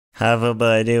Have a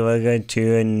buddy, welcome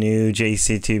to a new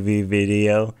JCTV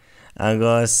video. I'm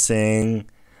gonna sing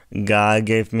God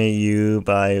Gave Me You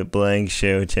by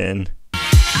Shelton.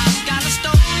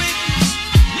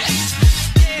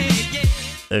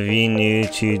 If you're new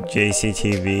to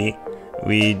JCTV,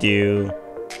 we do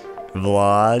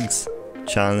vlogs,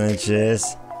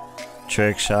 challenges,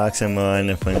 trick shots, and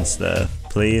more fun stuff.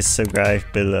 Please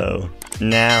subscribe below.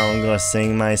 Now I'm gonna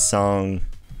sing my song.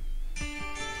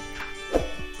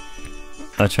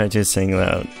 I'll try to sing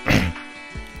loud.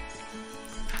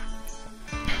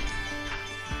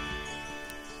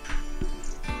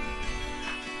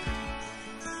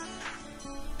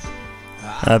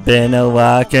 I've been a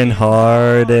walking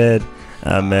hearted,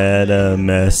 I met a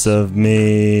mess of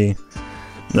me.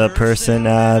 The person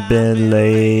I've been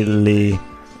lately,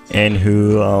 and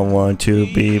who I want to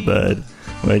be, but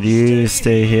would you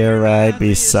stay here right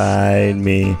beside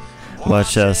me?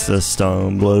 Watch as the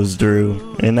storm blows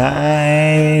through, and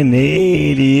I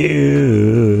need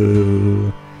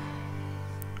you.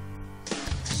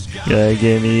 Gotta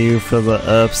give you for the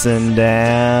ups and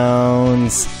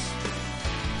downs.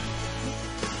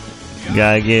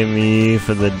 Gotta give me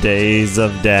for the days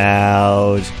of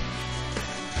doubt.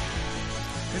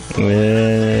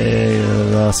 When I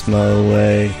lost my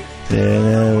way, then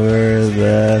I was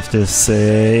left to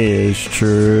say it's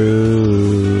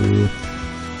true.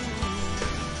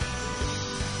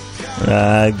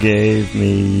 God gave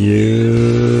me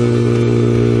you.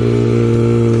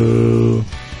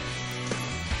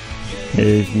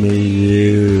 Gave me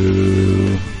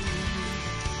you.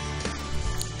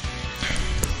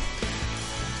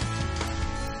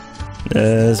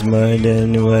 There's more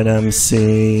than what I'm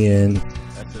seeing.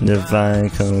 Divine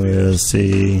can will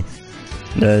see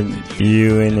that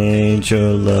you an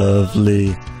angel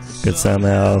lovely could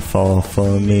somehow fall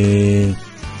for me.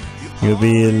 You'll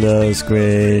be love's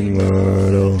great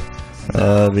mortal,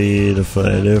 I'll be the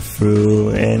fighter through,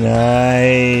 and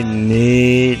I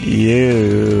need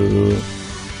you.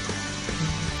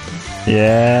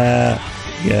 Yeah,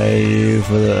 got you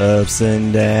for the ups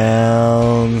and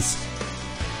downs.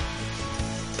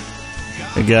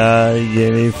 God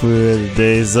give me through the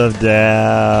days of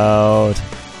doubt.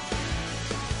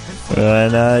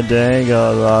 When I dang I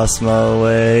lost my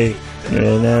way,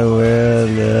 and I will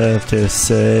left to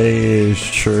say is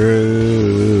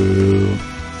true.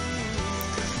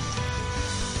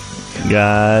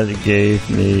 God gave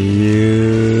me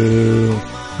you,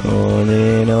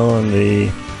 only and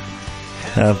only.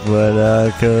 Half what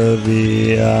I could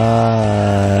be,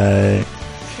 I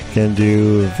can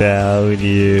do without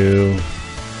you.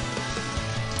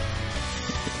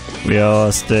 We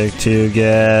all stick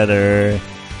together,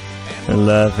 and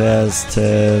love has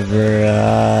never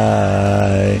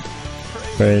I,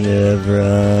 but never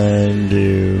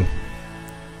undo.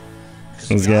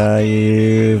 It's got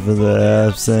you for the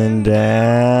ups and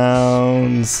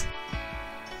downs.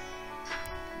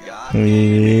 We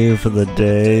need you for the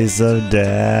days of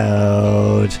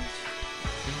doubt.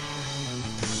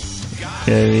 Got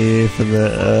you for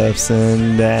the ups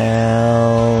and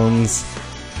downs.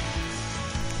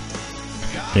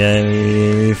 Yeah,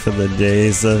 me for the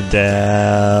days of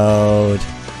doubt.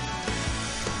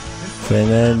 When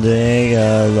I think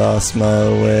I lost my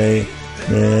way,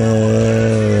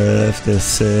 left to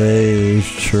say is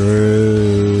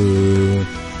true.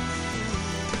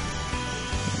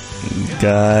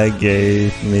 God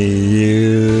gave me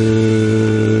you.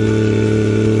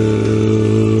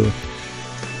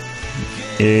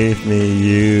 Gave me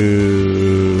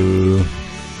you.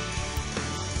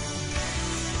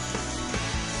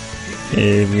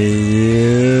 Give me you.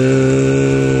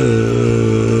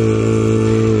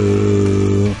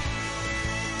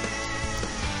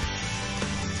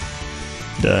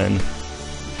 Done.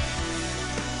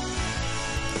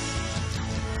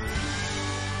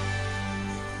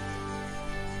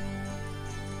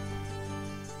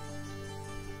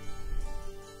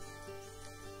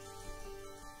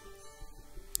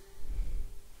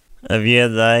 If you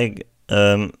like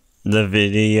the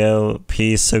video,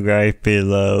 please subscribe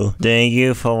below. Thank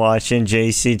you for watching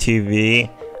JCTV.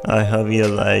 I hope you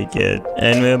like it.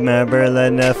 And remember,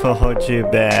 let never hold you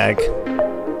back.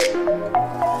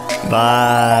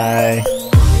 Bye.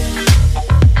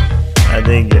 I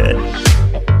did good.